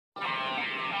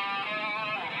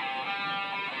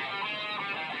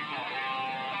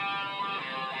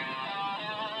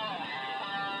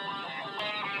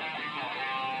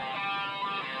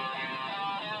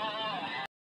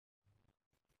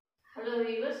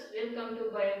welcome to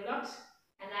BioVlogs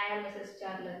and I am Mrs.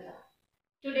 Charlotte.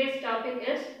 Today's topic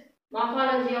is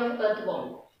Morphology of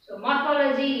Earthworm. So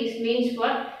morphology means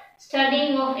for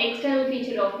studying of external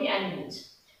feature of the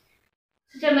animals.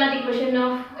 Systematic question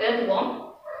of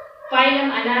earthworm.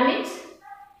 Phylum Annelids,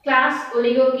 class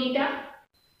Oligochaeta,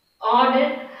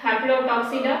 order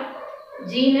Haplotoxida,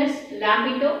 genus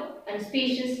Lampito and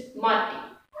species Marti.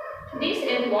 These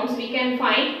earthworms we can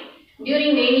find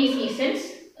during rainy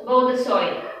seasons above the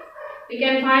soil. We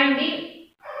can find the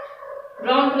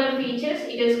brown color features,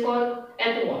 it is called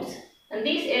earthworms. And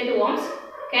these earthworms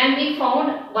can be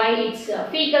found by its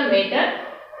fecal matter.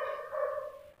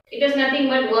 It is nothing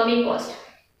but vermicompost.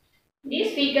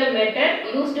 These fecal matter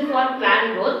used for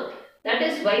plant growth, that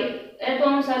is why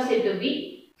earthworms are said to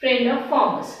be friend of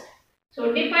farmers.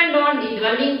 So depend on the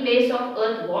dwelling place of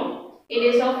earthworm, it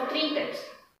is of three types.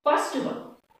 First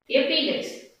one,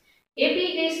 epigais.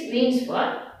 Epigais means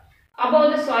for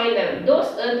above the soil level.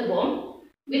 Those earthworm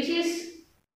which is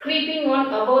creeping on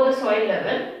above the soil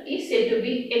level is said to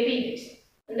be epigais.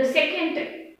 And the second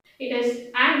type, it is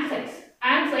anxious.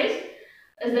 Anxious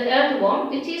is the earthworm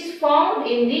which is found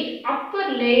in the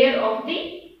upper layer of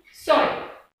the soil.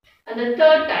 And the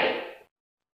third type,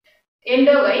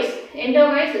 endogais.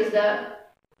 Endogais is the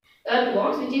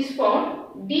earthworms which is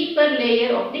found deeper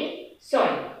layer of the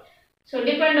soil. So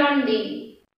depend on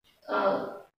the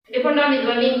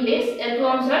dwelling place.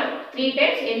 Earthworms are three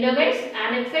types: endogais,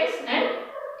 annexais and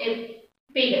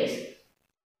epigais.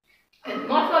 And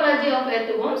morphology of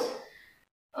earthworms,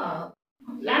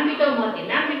 Lampito Marti.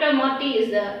 Lampito Marti is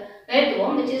the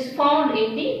earthworm which is found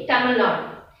in the Tamil Nadu.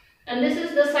 And this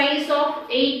is the size of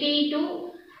 80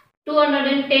 to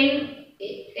 210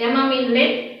 mm in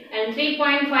length and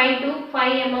 3.5 to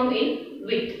 5 mm in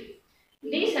width.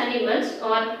 These animals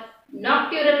are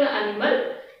nocturnal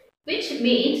animal, which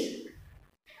means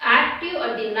active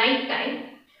at the night time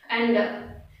and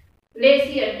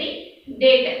lazy at the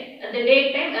daytime. At the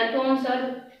daytime, earthworms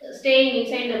are staying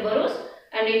inside the burrows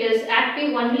and it is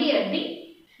active only at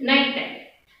the night time.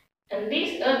 And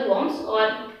these earthworms,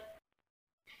 or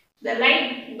the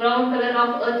light brown color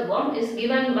of earthworm, is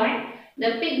given by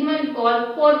the pigment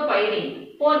called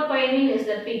porphyrin. Porphyrin is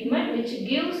the pigment which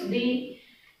gives the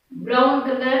brown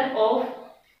color of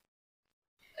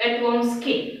earthworm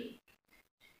skin.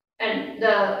 And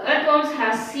the earthworms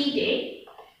has setae.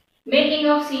 Making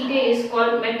of setae is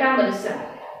called metamerism.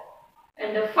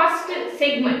 And the first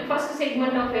segment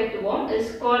of earthworm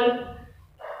is called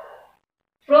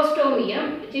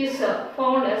prostomium, which is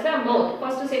found as a mouth.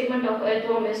 First segment of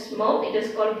earthworm is mouth. It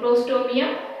is called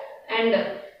prostomium.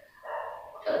 And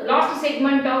last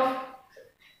segment of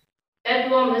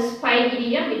earthworm is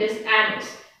pygidium. It is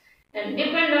anus. And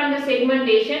depend on the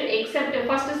segmentation, except the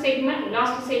first segment,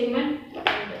 last segment.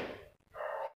 And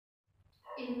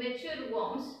in mature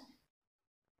worms,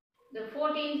 the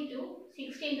 14th to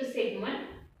 16th segment,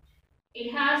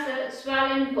 it has a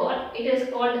swollen part. It is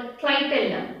called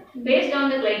clitellum. Based on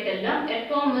the clitellum,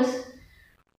 earthworm is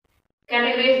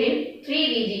categorized in three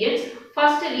regions.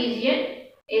 First region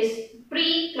is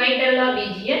pre-clitellar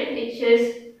region, which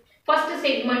is first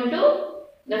segment to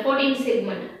the 14th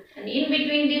segment. And in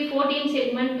between the 14th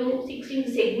segment to 16th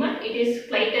segment, it is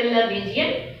clitellar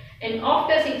region. And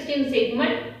after 16th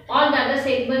segment, all the other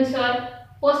segments are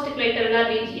post-clitellar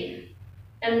region.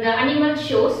 And the animal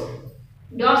shows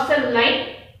dorsal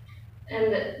line.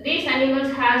 And these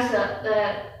animals has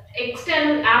the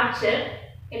external aperture.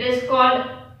 It is called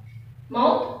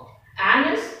mouth,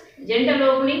 anus, genital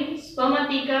opening,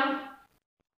 spermatheca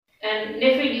and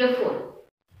nephidiophore.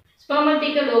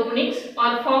 Spermathecal openings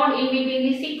are found in between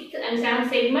the 6th and 7th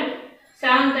segment,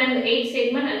 7th and 8th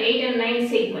segment and 8th and 9th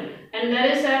segment. And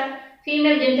there is a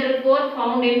female genital pore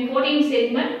found in 14th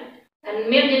segment and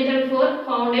male genital pore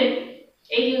found in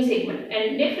 18th segment.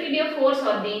 And nephidiophores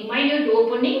are the minute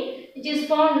opening which is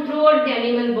found throughout the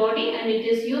animal body and it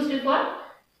is used for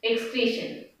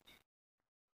excretion.